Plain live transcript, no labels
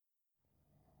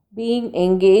being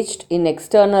engaged in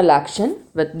external action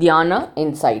with dhyana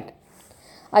inside.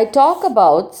 I talk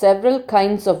about several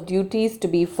kinds of duties to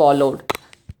be followed.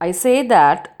 I say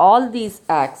that all these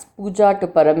acts, puja to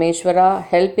Parameshwara,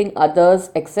 helping others,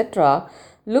 etc.,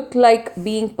 look like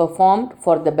being performed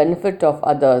for the benefit of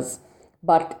others.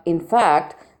 But in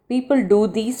fact, people do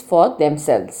these for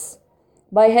themselves.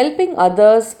 By helping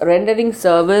others, rendering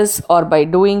service, or by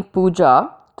doing puja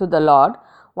to the Lord,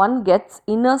 one gets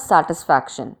inner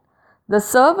satisfaction. The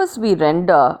service we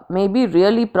render may be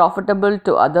really profitable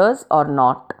to others or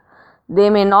not. They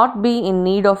may not be in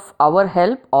need of our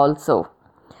help also.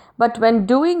 But when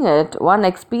doing it, one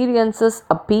experiences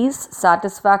a peace,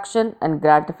 satisfaction, and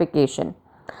gratification.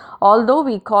 Although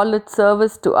we call it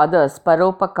service to others,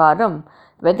 paropakaram,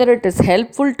 whether it is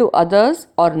helpful to others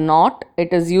or not,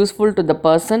 it is useful to the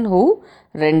person who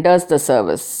renders the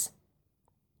service.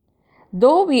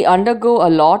 Though we undergo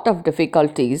a lot of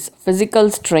difficulties, physical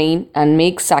strain, and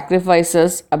make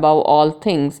sacrifices above all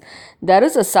things, there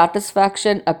is a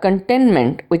satisfaction, a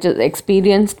contentment which is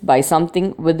experienced by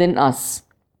something within us.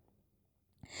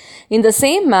 In the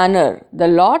same manner, the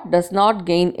Lord does not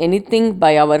gain anything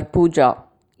by our puja.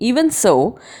 Even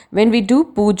so, when we do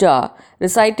puja,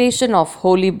 recitation of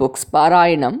holy books,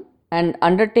 Parayanam, and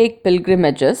undertake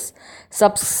pilgrimages,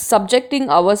 subjecting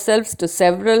ourselves to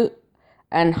several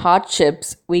and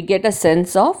hardships, we get a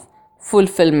sense of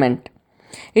fulfillment.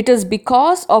 It is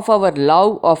because of our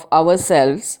love of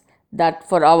ourselves that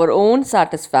for our own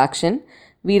satisfaction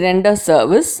we render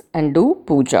service and do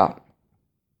puja.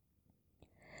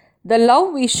 The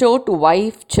love we show to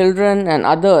wife, children, and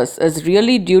others is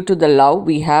really due to the love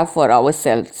we have for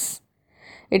ourselves.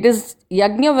 It is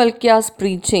Yajnavalkya's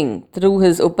preaching through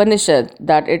his Upanishad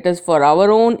that it is for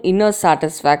our own inner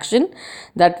satisfaction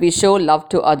that we show love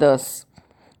to others.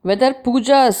 Whether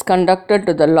puja is conducted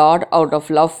to the Lord out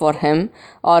of love for Him,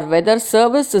 or whether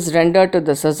service is rendered to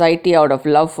the society out of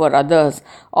love for others,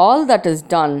 all that is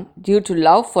done due to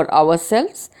love for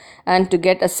ourselves and to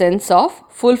get a sense of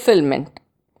fulfillment.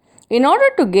 In order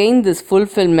to gain this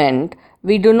fulfillment,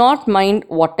 we do not mind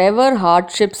whatever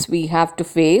hardships we have to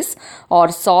face,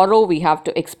 or sorrow we have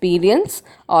to experience,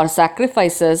 or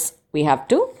sacrifices we have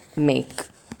to make.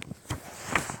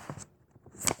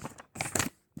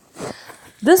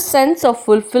 This sense of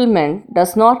fulfillment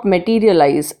does not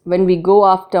materialize when we go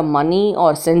after money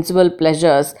or sensual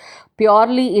pleasures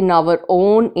purely in our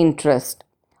own interest.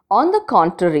 On the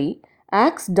contrary,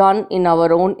 acts done in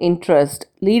our own interest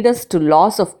lead us to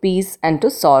loss of peace and to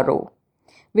sorrow.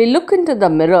 We look into the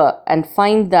mirror and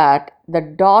find that the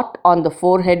dot on the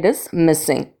forehead is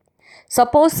missing.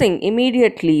 Supposing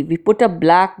immediately we put a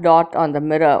black dot on the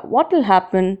mirror, what will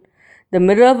happen? The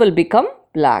mirror will become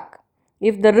black.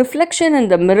 If the reflection in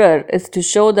the mirror is to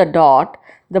show the dot,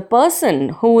 the person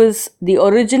who is the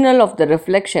original of the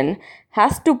reflection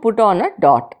has to put on a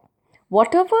dot.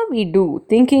 Whatever we do,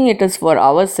 thinking it is for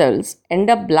ourselves, end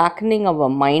up blackening our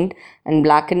mind and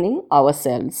blackening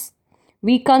ourselves.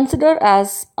 We consider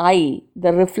as I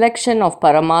the reflection of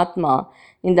Paramatma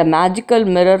in the magical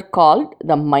mirror called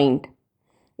the mind.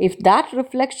 If that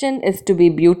reflection is to be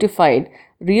beautified,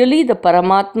 really the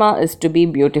Paramatma is to be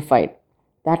beautified.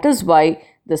 That is why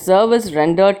the service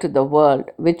rendered to the world,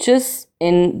 which is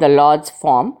in the Lord's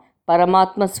form,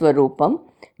 Paramatma Swarupam,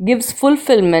 gives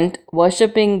fulfillment.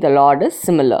 Worshipping the Lord is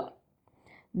similar.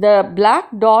 The black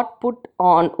dot put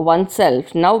on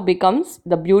oneself now becomes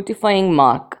the beautifying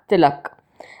mark, tilak.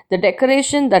 The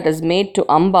decoration that is made to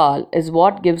Ambal is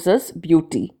what gives us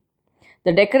beauty.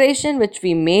 The decoration which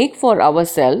we make for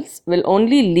ourselves will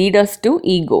only lead us to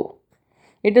ego.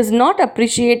 It is not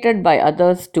appreciated by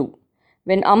others too.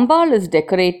 When Ambal is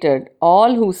decorated,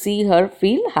 all who see her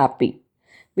feel happy.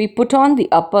 We put on the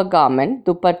upper garment,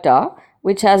 dupatta,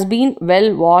 which has been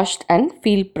well washed, and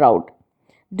feel proud.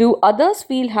 Do others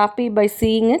feel happy by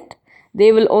seeing it?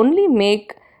 They will only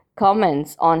make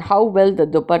comments on how well the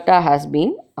dupatta has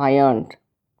been ironed.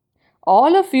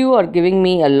 All of you are giving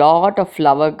me a lot of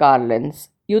flower garlands.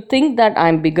 You think that I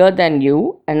am bigger than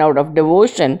you, and out of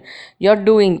devotion, you are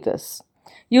doing this.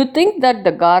 You think that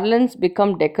the garlands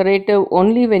become decorative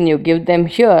only when you give them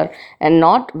here and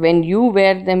not when you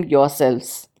wear them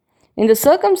yourselves. In the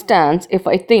circumstance, if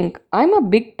I think I'm a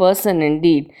big person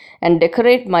indeed and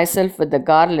decorate myself with the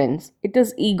garlands, it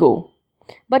is ego.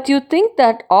 But you think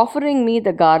that offering me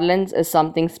the garlands is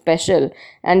something special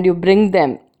and you bring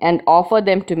them and offer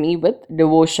them to me with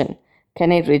devotion.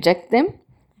 Can I reject them?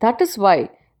 That is why,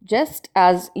 just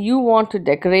as you want to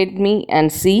decorate me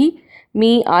and see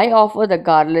me, I offer the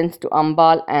garlands to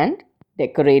Ambal and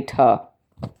decorate her.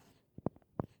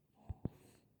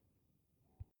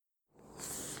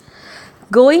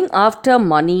 Going after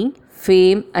money,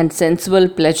 fame, and sensual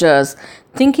pleasures,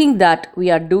 thinking that we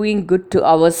are doing good to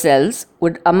ourselves,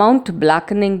 would amount to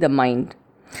blackening the mind.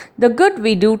 The good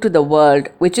we do to the world,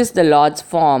 which is the Lord's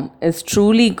form, is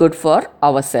truly good for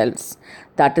ourselves.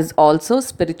 That is also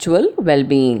spiritual well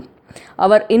being.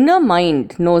 Our inner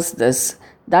mind knows this.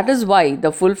 That is why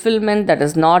the fulfillment that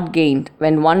is not gained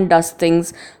when one does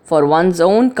things for one's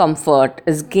own comfort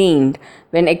is gained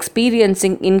when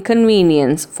experiencing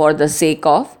inconvenience for the sake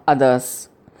of others.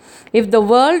 If the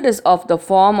world is of the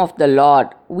form of the Lord,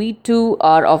 we too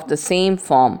are of the same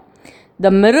form.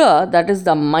 The mirror, that is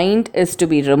the mind, is to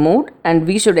be removed, and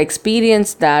we should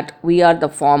experience that we are the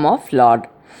form of Lord.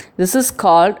 This is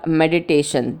called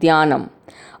meditation, dhyanam.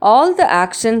 All the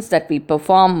actions that we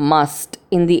perform must,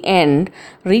 in the end,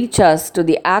 reach us to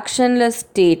the actionless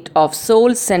state of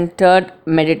soul-centered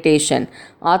meditation,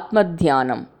 Atma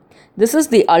Dhyanam. This is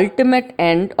the ultimate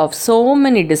end of so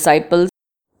many disciples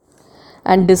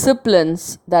and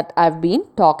disciplines that I've been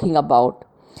talking about.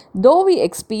 Though we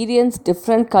experience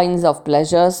different kinds of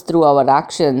pleasures through our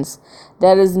actions,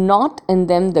 there is not in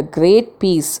them the great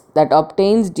peace that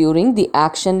obtains during the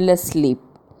actionless sleep.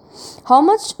 How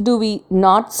much do we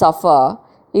not suffer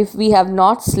if we have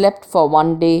not slept for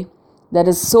one day? There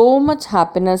is so much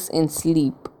happiness in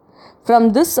sleep.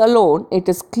 From this alone, it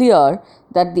is clear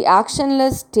that the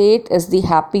actionless state is the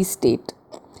happy state.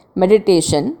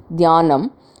 Meditation,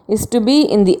 dhyanam, is to be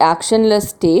in the actionless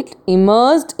state,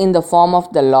 immersed in the form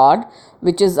of the Lord,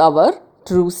 which is our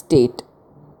true state.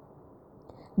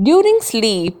 During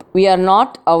sleep, we are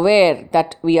not aware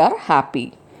that we are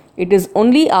happy. It is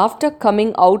only after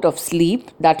coming out of sleep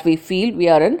that we feel we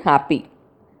are unhappy.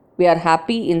 We are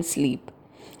happy in sleep.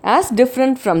 As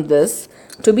different from this,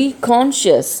 to be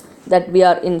conscious that we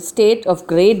are in state of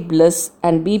great bliss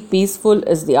and be peaceful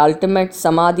is the ultimate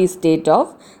samadhi state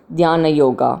of dhyana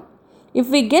yoga. If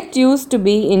we get used to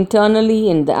be internally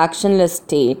in the actionless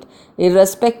state,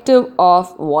 irrespective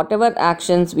of whatever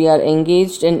actions we are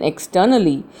engaged in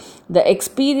externally, the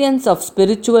experience of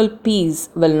spiritual peace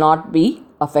will not be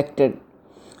affected.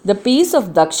 The peace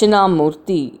of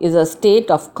Dakshinamurti is a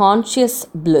state of conscious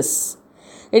bliss.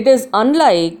 It is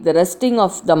unlike the resting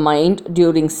of the mind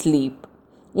during sleep.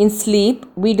 In sleep,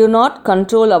 we do not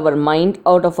control our mind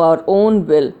out of our own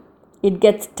will. It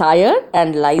gets tired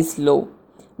and lies low.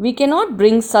 We cannot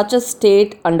bring such a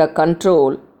state under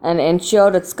control and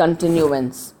ensure its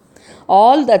continuance.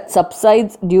 All that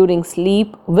subsides during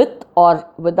sleep with or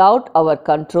without our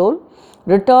control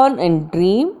return in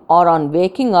dream or on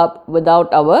waking up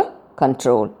without our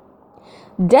control.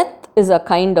 Death is a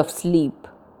kind of sleep.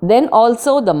 Then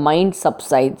also the mind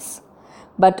subsides.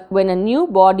 But when a new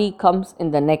body comes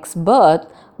in the next birth,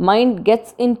 mind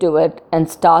gets into it and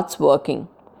starts working.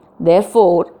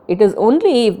 Therefore, it is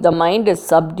only if the mind is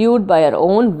subdued by our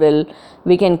own will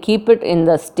we can keep it in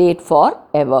the state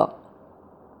forever.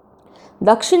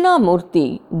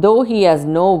 Dakshinamurti, though he has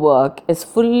no work, is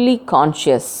fully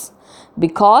conscious.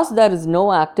 Because there is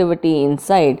no activity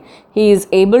inside, he is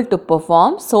able to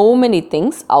perform so many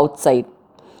things outside.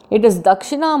 It is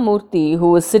Dakshinamurti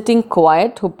who is sitting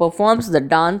quiet who performs the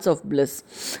dance of bliss,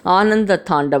 Ananda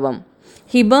Thandavam.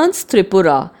 He burns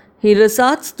Tripura. He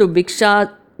resorts to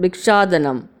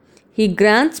Bhikshadanam. He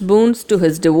grants boons to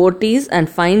his devotees and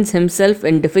finds himself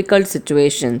in difficult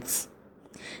situations.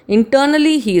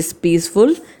 Internally he is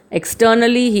peaceful.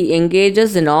 Externally he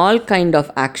engages in all kind of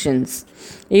actions.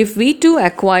 If we too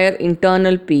acquire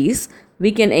internal peace,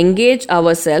 we can engage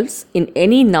ourselves in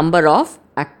any number of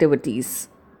activities.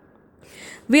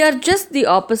 We are just the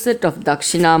opposite of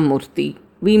Dakshinamurti.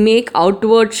 We make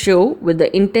outward show with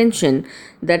the intention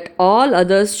that all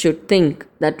others should think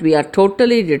that we are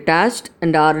totally detached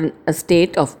and are in a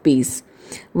state of peace.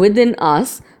 Within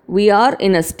us, we are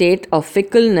in a state of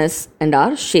fickleness and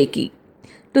are shaky.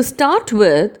 To start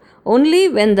with, only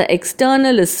when the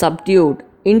external is subdued,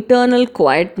 internal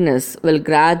quietness will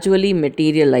gradually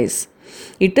materialize.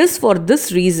 It is for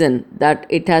this reason that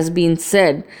it has been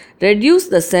said, reduce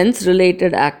the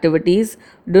sense-related activities,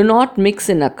 do not mix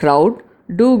in a crowd,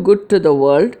 do good to the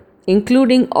world,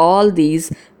 including all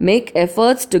these, make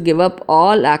efforts to give up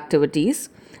all activities,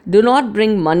 do not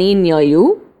bring money near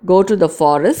you, go to the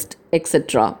forest,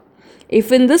 etc.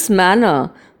 If in this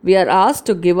manner we are asked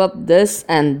to give up this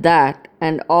and that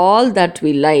and all that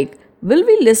we like, will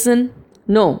we listen?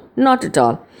 No, not at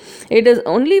all. It is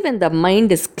only when the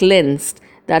mind is cleansed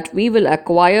that we will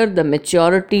acquire the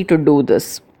maturity to do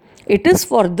this. It is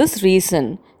for this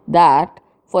reason that,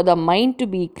 for the mind to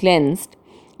be cleansed,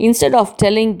 instead of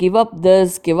telling give up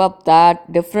this, give up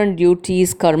that, different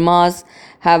duties, karmas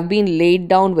have been laid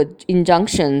down with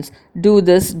injunctions, do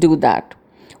this, do that.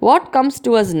 What comes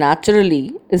to us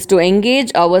naturally is to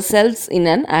engage ourselves in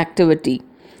an activity.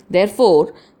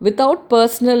 Therefore, without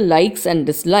personal likes and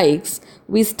dislikes,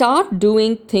 we start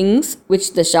doing things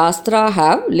which the Shastra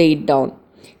have laid down.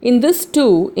 In this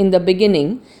too, in the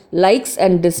beginning, likes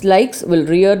and dislikes will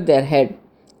rear their head.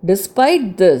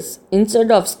 Despite this, instead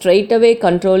of straightaway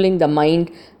controlling the mind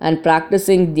and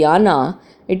practicing dhyana,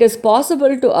 it is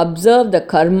possible to observe the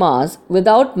karmas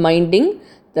without minding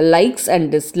the likes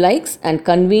and dislikes and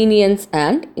convenience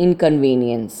and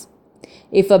inconvenience.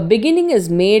 If a beginning is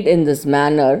made in this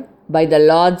manner, by the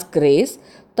Lord's grace,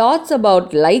 thoughts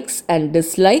about likes and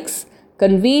dislikes,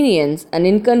 convenience and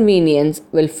inconvenience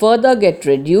will further get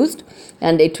reduced,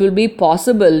 and it will be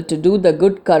possible to do the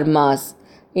good karmas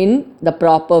in the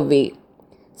proper way.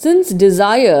 Since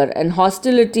desire and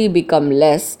hostility become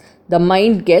less, the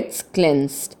mind gets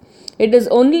cleansed. It is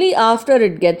only after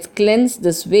it gets cleansed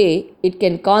this way it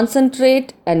can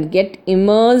concentrate and get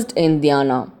immersed in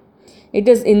dhyana. It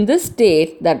is in this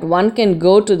state that one can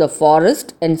go to the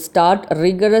forest and start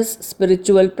rigorous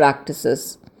spiritual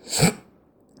practices.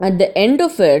 At the end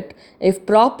of it, if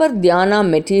proper dhyana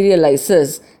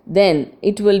materializes, then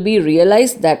it will be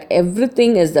realized that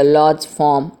everything is the Lord's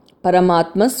form,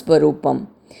 Paramatma Swarupam.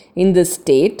 In this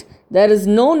state, there is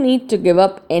no need to give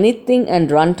up anything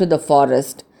and run to the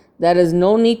forest. There is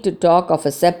no need to talk of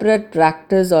a separate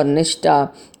practice or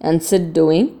nishta and sit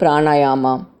doing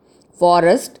pranayama.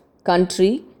 Forest,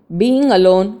 country, being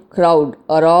alone, crowd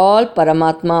are all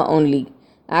Paramatma only.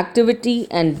 Activity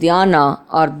and dhyana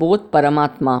are both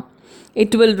Paramatma.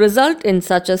 It will result in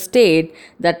such a state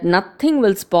that nothing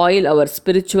will spoil our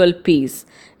spiritual peace.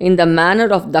 In the manner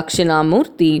of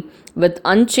Dakshinamurti, with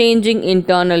unchanging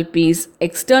internal peace,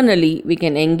 externally we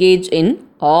can engage in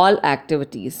all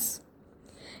activities.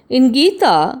 In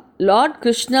Gita, Lord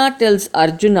Krishna tells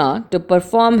Arjuna to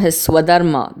perform his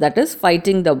Swadharma, that is,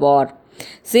 fighting the war.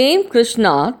 Same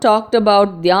Krishna talked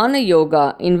about Dhyana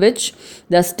Yoga, in which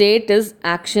the state is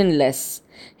actionless.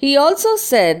 He also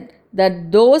said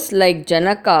that those like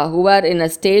Janaka who were in a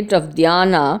state of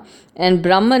dhyana and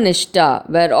Brahmanishta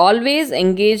were always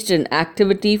engaged in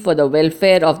activity for the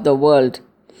welfare of the world.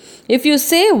 If you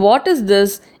say, what is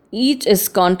this? Each is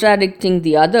contradicting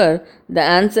the other, the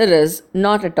answer is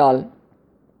not at all.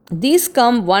 These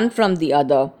come one from the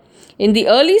other. In the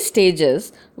early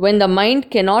stages, when the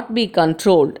mind cannot be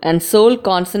controlled and soul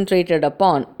concentrated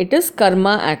upon, it is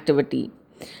karma activity.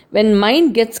 When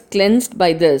mind gets cleansed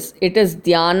by this, it is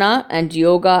dhyana and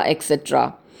yoga,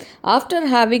 etc. After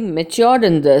having matured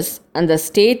in this and the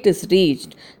state is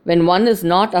reached when one is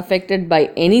not affected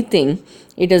by anything,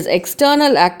 it is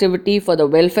external activity for the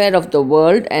welfare of the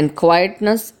world and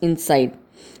quietness inside.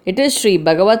 It is Sri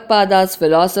Bhagavad-pada's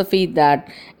philosophy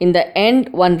that in the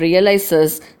end one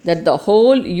realizes that the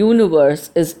whole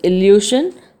universe is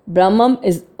illusion, Brahman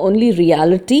is only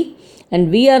reality,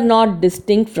 and we are not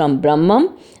distinct from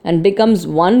Brahman, and becomes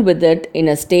one with it in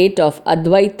a state of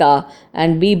Advaita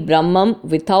and be Brahman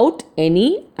without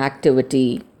any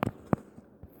activity.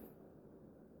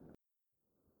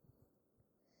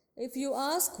 If you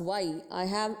ask why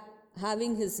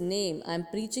having his name, I am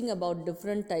preaching about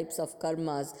different types of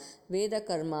karmas, Veda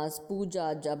karmas,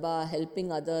 puja, japa,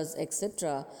 helping others,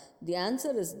 etc. The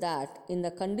answer is that in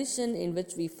the condition in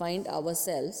which we find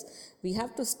ourselves, we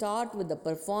have to start with the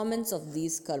performance of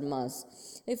these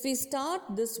karmas. If we start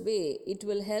this way, it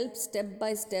will help step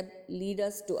by step lead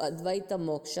us to Advaita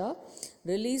Moksha,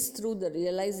 release through the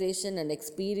realization and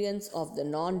experience of the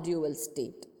non-dual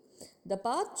state. The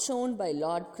path shown by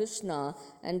Lord Krishna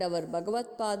and our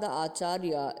Bhagavad-pada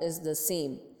Acharya is the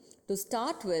same. To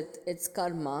start with, it's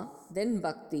karma, then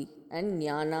bhakti and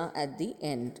jnana at the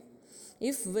end.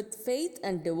 If with faith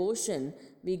and devotion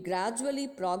we gradually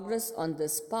progress on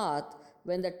this path,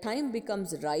 when the time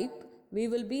becomes ripe, we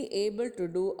will be able to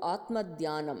do Atma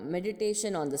Dhyanam,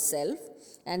 meditation on the self,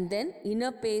 and then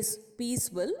inner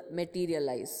peace will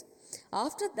materialize.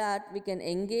 After that, we can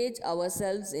engage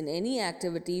ourselves in any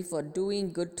activity for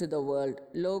doing good to the world,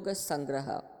 Loga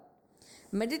Sangraha.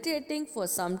 Meditating for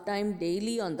some time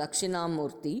daily on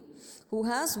Dakshinamurti, who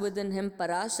has within him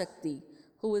Parashakti,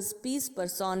 who is peace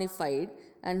personified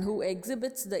and who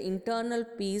exhibits the internal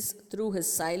peace through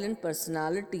his silent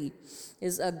personality,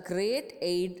 is a great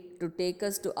aid to take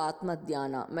us to Atma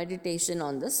Dhyana, meditation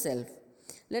on the self.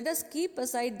 Let us keep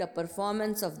aside the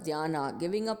performance of dhyana,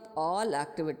 giving up all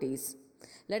activities.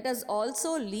 Let us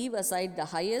also leave aside the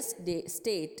highest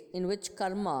state in which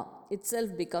karma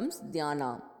itself becomes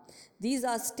dhyana. These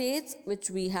are states which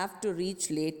we have to reach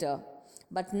later.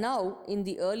 But now, in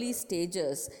the early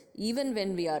stages, even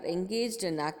when we are engaged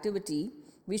in activity,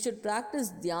 We should practice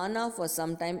dhyana for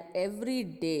some time every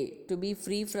day to be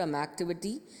free from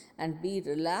activity and be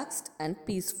relaxed and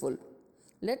peaceful.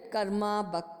 Let karma,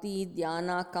 bhakti,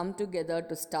 dhyana come together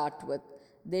to start with.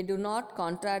 They do not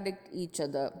contradict each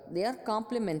other, they are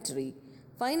complementary.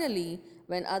 Finally,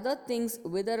 when other things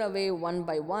wither away one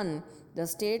by one, the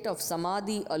state of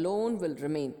samadhi alone will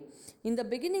remain. In the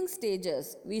beginning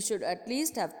stages, we should at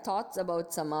least have thoughts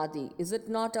about samadhi. Is it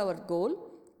not our goal?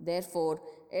 Therefore,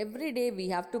 every day we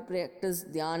have to practice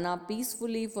dhyana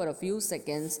peacefully for a few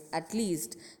seconds at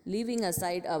least, leaving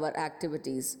aside our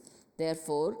activities.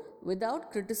 Therefore,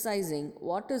 without criticizing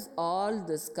what is all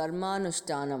this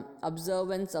karmanushtanam,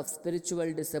 observance of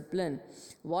spiritual discipline,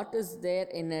 what is there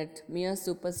in it, mere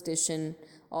superstition,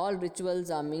 all rituals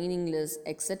are meaningless,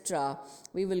 etc.,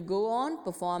 we will go on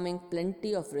performing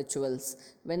plenty of rituals.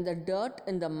 When the dirt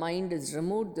in the mind is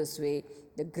removed this way,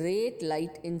 the great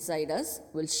light inside us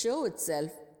will show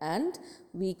itself and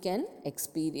we can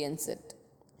experience it.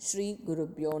 Shri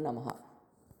Gurubhyo Namaha.